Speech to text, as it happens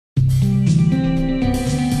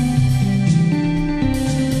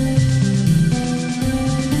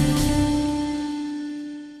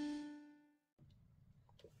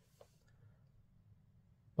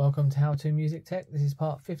Welcome to How to Music Tech. This is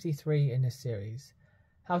part 53 in this series.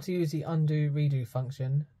 How to use the undo redo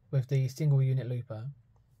function with the single unit looper.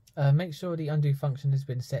 Make sure the undo function has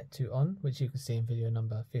been set to on, which you can see in video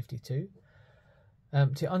number 52.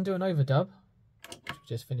 To undo an overdub, which we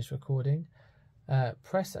just finished recording,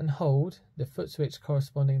 press and hold the foot switch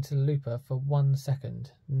corresponding to the looper for 1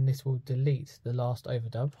 second, and this will delete the last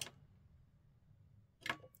overdub.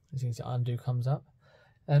 As you can see, undo comes up.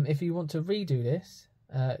 If you want to redo this,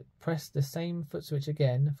 press the same foot switch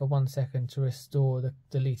again for 1 second to restore the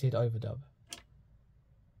deleted overdub.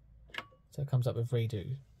 So it comes up with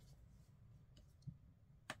redo.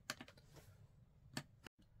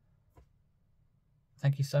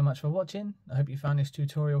 Thank you so much for watching. I hope you found this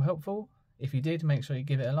tutorial helpful. If you did, make sure you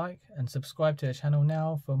give it a like and subscribe to the channel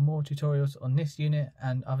now for more tutorials on this unit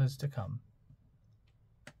and others to come.